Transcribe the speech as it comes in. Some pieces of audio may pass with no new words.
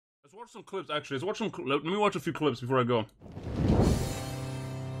Let's watch some clips, actually. Let's watch some. Let me watch a few clips before I go.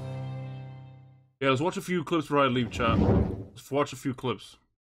 Yeah, let's watch a few clips before I leave, chat. Let's watch a few clips.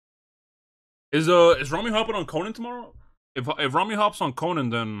 Is Rami hopping on Conan tomorrow? If Rami hops on Conan,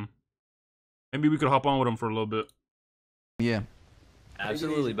 then maybe we could hop on with him for a little bit. Yeah.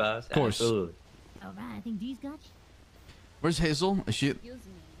 Absolutely, boss. Of course. Absolutely. All right, I think these got you. Where's Hazel? Is she at Excuse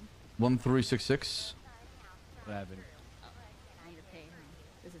me. 1366? What happened? I need to pay.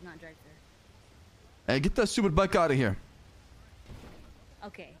 This is not drive through. Hey, get that stupid bike out of here.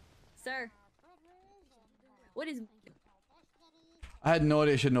 Okay, sir. What is? I had no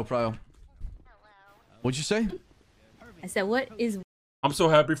idea she had no prio. What'd you say? I said, what is? I'm so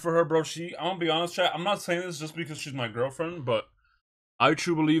happy for her, bro. I'm gonna be honest, chat. I'm not saying this just because she's my girlfriend, but I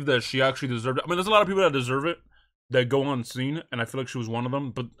truly believe that she actually deserved it. I mean, there's a lot of people that deserve it that go unseen, and I feel like she was one of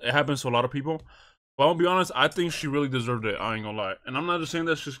them, but it happens to a lot of people. But I'll be honest, I think she really deserved it. I ain't gonna lie. And I'm not just saying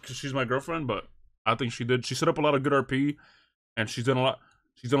that just because she's my girlfriend, but I think she did. She set up a lot of good RP, and she's done a lot.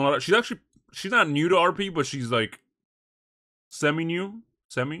 She's not new to RP, but she's like semi.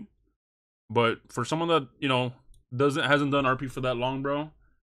 But for someone that, you know, hasn't done RP for that long, bro,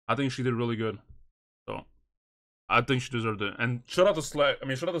 I think she did really good. So I think she deserved it. And shout out to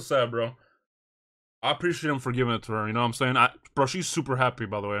Saab, bro. I appreciate him for giving it to her. You know what I'm saying? Bro, she's super happy,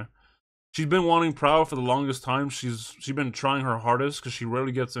 by the way. She's been wanting Prio for the longest time. She's been trying her hardest because she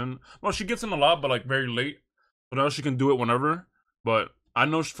rarely gets in. Well, she gets in a lot, but like very late. So now she can do it whenever. But I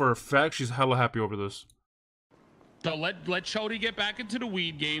know for a fact she's hella happy over this. So let Chody get back into the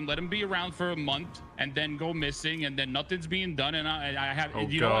weed game. Let him be around for a month and then go missing, and then nothing's being done. And I have, oh,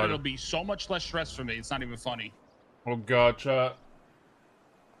 you know what? It'll be so much less stress for me. It's not even funny. Oh God, chat.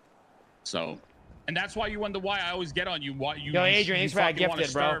 So, and that's why you wonder why I always get on you. Why you? Yo, Adrian, thanks for that fucking wanna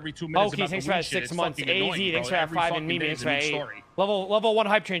gifted, start bro. every 2 minutes Okay, about thanks the for weed that shit. 6 It's months. fucking annoying, AZ, bro. thanks for that Every 5 and fucking Mimi, day thanks is for a that new 8. story. Level 1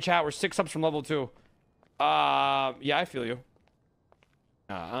 hype train chat. We're 6 subs from level 2. Yeah, I feel you.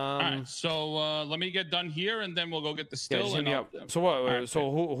 Alright, so let me get done here, and then we'll go get the Yeah, still. just hit and me I'll- up. So what? Alright, So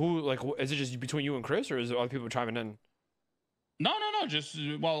who like? Is it just between you and Chris, or is it other people chiming in? No. Just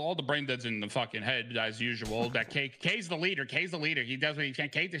all the brain dead's in the fucking head as usual. That K's the leader. K's the leader. He does what he can.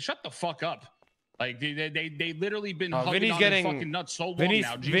 K, shut the fuck up. Like they literally been hugging Vinny's on getting their fucking nuts so long Vinny's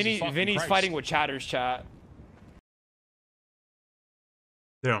now. Jesus fucking Vinny's Christ. fighting with chatters chat.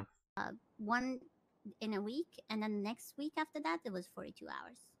 Yeah. One in a week, and then next week after that, it was 42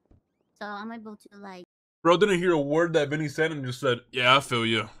 hours. So I'm able to like. Bro didn't hear a word that Vinny said and just said, "Yeah, I feel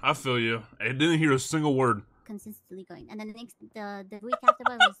you. I feel you." And didn't hear a single word. Consistently going, and then the week after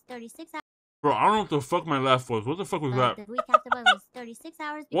that was 36 hours. Bro, I don't know what the fuck my laugh was. What the fuck was that? The week after that was 36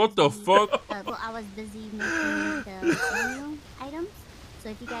 hours. What the because fuck? Well, I was busy making the menu items. So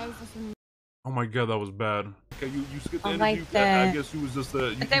if you guys assume. Oh my God, that was bad. Okay, you skipped the Alright, interview. I guess you was just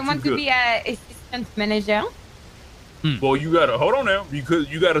you I want to be an assistant manager. Well, you gotta hold on now. You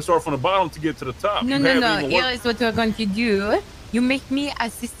gotta start from the bottom to get to the top. No. Here is what we're going to do. You make me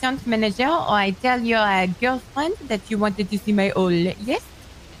assistant manager, or I tell your girlfriend that you wanted to see my hole. Yes?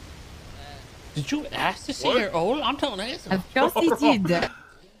 Did you ask to see her hole? I'm telling Hazel. Of course he did.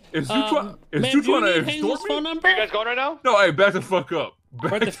 Is you trying to extort me? Phone number? Are you guys going right now? No, hey, back the fuck up.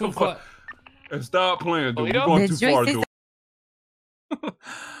 Back What the fuck? And stop playing, dude. You're Polito? going The too far, choices- dude.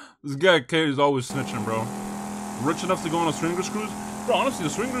 This guy K is always snitching, bro. Rich enough to go on a swingers cruise? Bro, honestly, the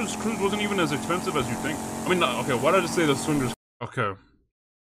swingers cruise wasn't even as expensive as you think. I mean, okay, why did I just say the swingers? Okay.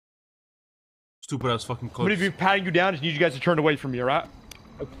 Stupid ass fucking I'm gonna clips. be patting you down. I just need you guys to turn away from me, alright?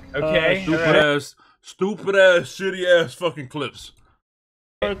 Okay. Stupid ass, shitty ass fucking clips.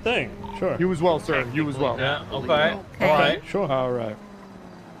 Sure thing. Sure. You as well, sir. You as well. Yeah. Okay. Okay. All right. Sure. All right.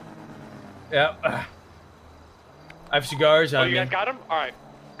 Yeah. I have cigars Oh, on you me. guys got him? All right.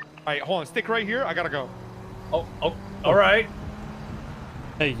 All right. Hold on. Stick right here. I gotta go. Oh. All right.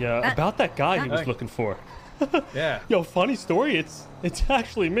 Hey, about that guy he was Hey. looking for. Yeah. Yo, funny story. It's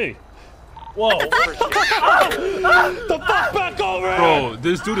actually me. Whoa. The fuck back over here! Bro,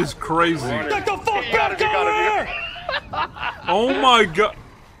 this dude is crazy. Get the fuck back over here! Oh my God.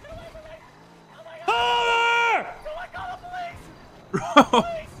 Over! Bro.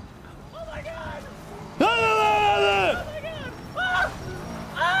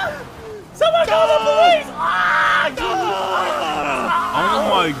 Someone call the police! Oh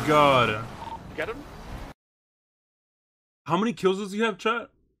my God. Get him? How many kills does he have, chat?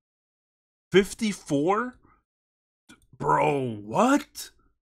 54? Bro, what?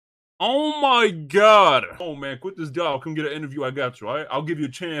 Oh my God. Oh man, quit this job. Come get an interview. I got you, all right? I'll give you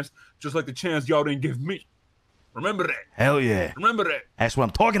a chance, just like the chance y'all didn't give me. Remember that. Hell yeah. Remember that. That's what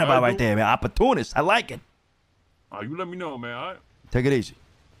I'm talking about right there, man. Opportunist. I like it. You let me know, man, all right? Take it easy.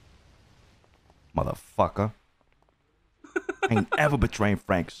 motherfucker. I ain't ever betraying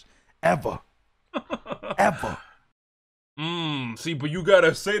Franks. Ever. Ever. See, but you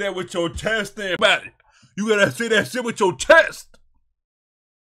gotta say that with your chest then. You gotta say that shit with your chest.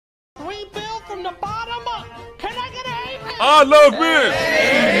 Rebuild from the bottom up. Can I get an amen? I love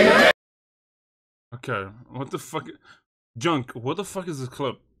it. Okay, what the fuck? Junk, what the fuck is this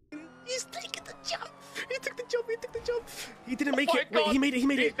clip? He's taking the jump. He took the jump. He took the jump. He didn't make it. Wait, he made it. He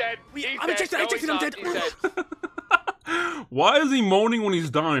made it. I'm ejected. I'm dead. Why is he moaning when he's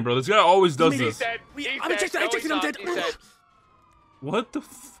dying, bro? This guy always does this. I'm ejected. I'm dead. What the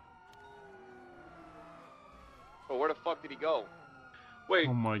f? Well, where the fuck did he go? Wait,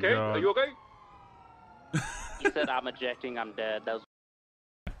 oh my okay? God. Are you okay? He said, I'm ejecting, I'm dead. That was...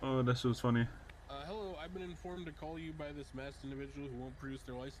 Oh, that shit was funny. Hello, I've been informed to call you by this masked individual who won't produce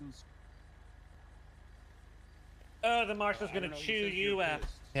their license. Oh, the marshal's gonna chew you up.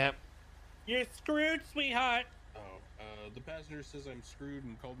 Yep. You're screwed, sweetheart. Oh, the passenger says I'm screwed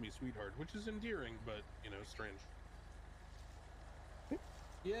and called me sweetheart, which is endearing, but, you know, strange.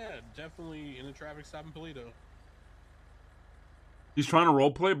 Yeah, definitely in a traffic stop in Toledo. He's trying to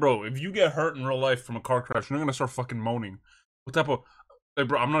roleplay, bro. If you get hurt in real life from a car crash, you're not gonna start fucking moaning. What type of? Like,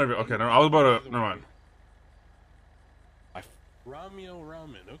 bro, I'm not even. Okay, no, I was about to. Never mind. Romeo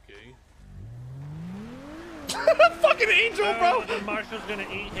Ramen, okay. Fucking angel, bro. The marshal's gonna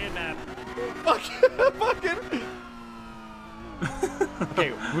eat him up. Fucking.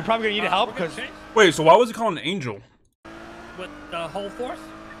 Okay, we're probably gonna need help because. Wait, so why was he calling an angel? With the whole force?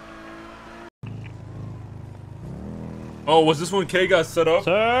 Oh, was this when K got set up?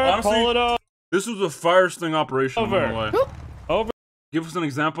 Sir, honestly, pull it up. This was a fire sting operation. Over. Over. Give us an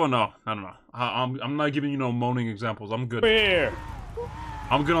example. No, I don't know. I'm not giving you no moaning examples. I'm good. Over here.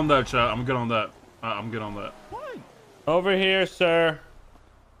 I'm good on that, chat. I'm good on that. I'm good on that. Over here, sir.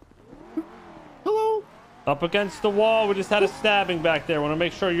 Hello. Up against the wall. We just had a stabbing back there. Want to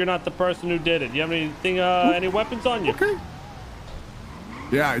make sure you're not the person who did it. You have anything? Any weapons on you? Okay.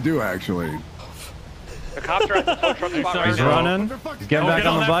 Yeah, I do actually. The cops are at the tow truck spot right He's now. running. He's getting back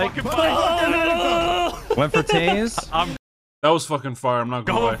on the bike. Went for tase. That was fucking fire. I'm not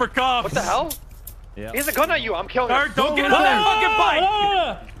gonna lie. For cuffs. What the hell? Yeah. He has a gun at you. I'm killing him. Don't get on that fucking bike.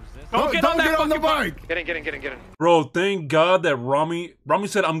 Don't get on the bike. Get in. Bro, thank God that Rami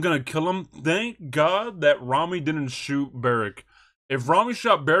said I'm gonna kill him. Thank God that Rami didn't shoot Barrick. If Rami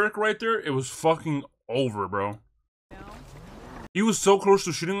shot Barrick right there, it was fucking over, bro. He was so close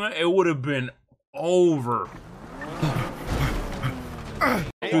to shooting that, it would have been over.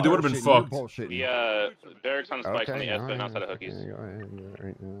 Dude, they would have been fucked. Barrick's on the spike on the S and outside of Hookies.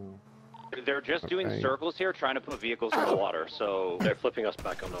 They're just doing circles here, trying to put vehicles in the water, so they're flipping us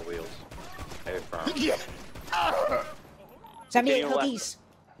back on the wheels. Hey, Yeah. 78 Hookies.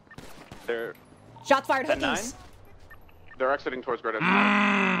 They're Shots fired, Hookies. They're exiting towards Greta.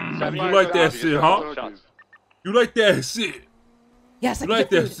 You like that shit, huh? You like that shit? Yes, I like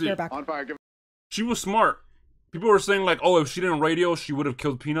can that shit. On fire. She was smart. People were saying like, oh, if she didn't radio, she would have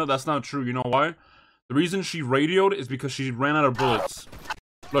killed Peanut. That's not true. You know why? The reason she radioed is because she ran out of bullets.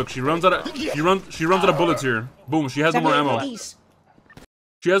 Look, she runs out of bullets here. Boom, she has no more ammo.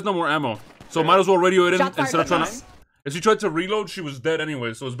 She has no more ammo. So might as well radio it in instead of trying to. If she tried to reload, she was dead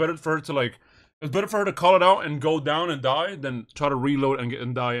anyway. So it's better for her to like. It's better for her to call it out and go down and die than try to reload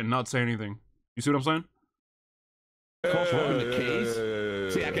and die and not say anything. You see what I'm saying? Yeah,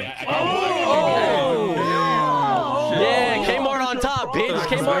 Kmart on top, bitch.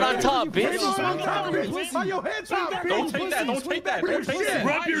 Kmart on top, bitch. Don't take that. Don't take that. Don't take that.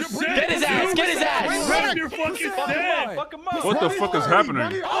 Rub your set. Get his ass. Get his ass. Rub your fucking set. What the fuck is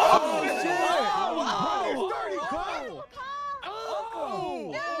happening?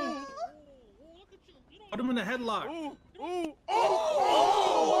 Put him in a headlock.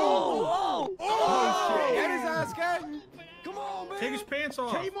 Get his ass, Ken. Come on, man. Take his pants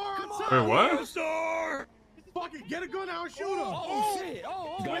off. Wait, what? Fucking get a gun out and shoot him. Oh, shit.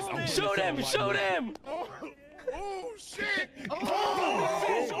 Shoot him. Shoot him. Oh, shit. Oh,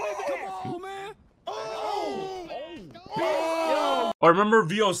 come on, man. I remember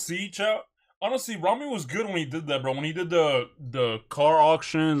VOC, chat. Honestly, Rami was good when he did that, bro. When he did the car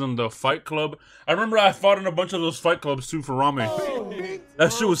auctions and the fight club. I remember I fought in a bunch of those fight clubs too for Rami.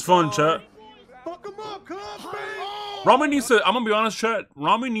 That shit was fun, chat. Fuck him up, cuz. Rami needs to, I'm gonna be honest, chat.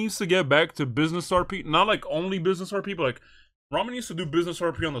 Rami needs to get back to business RP. Not like only business RP, but like Rami needs to do business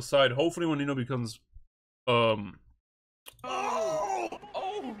RP on the side. Hopefully when Nino becomes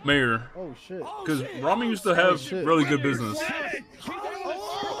mayor. Oh shit. Because Rami used to have really good business.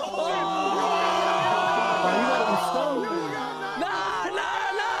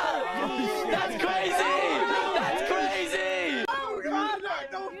 That's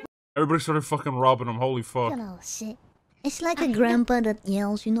Everybody started fucking robbing him. Holy fuck. You know, shit. It's like a grandpa that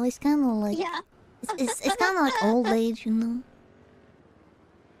yells, you know. It's kind of like it's kind of like old age, you know.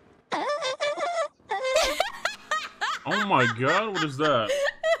 Oh my god, what is that?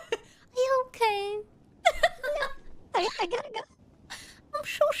 Are you okay? I gotta go. I'm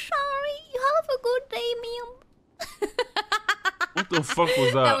so sorry. You have a good day, ma'am. What the fuck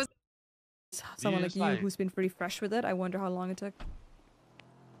was that? That was someone like you who's been pretty fresh with it. I wonder how long it took.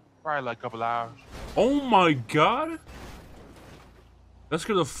 Probably like a couple hours. Oh my god? That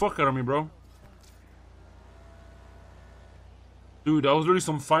scared the fuck out of me, bro. Dude, that was really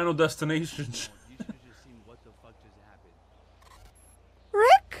some Final Destination.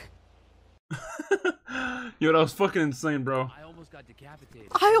 Rick? Yo, that was fucking insane, bro. I almost got decapitated.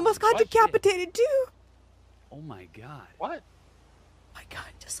 I almost got decapitated too. Oh my god. What? My god,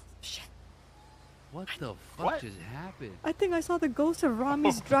 just some shit. What the fuck just happened? I think I saw the ghost of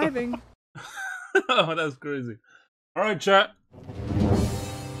Rami's driving. Oh, that's crazy. Alright, chat.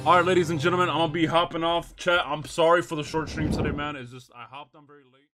 Alright, ladies and gentlemen, I'm gonna be hopping off. Chat, I'm sorry for the short stream today, man. It's just, I hopped on very late.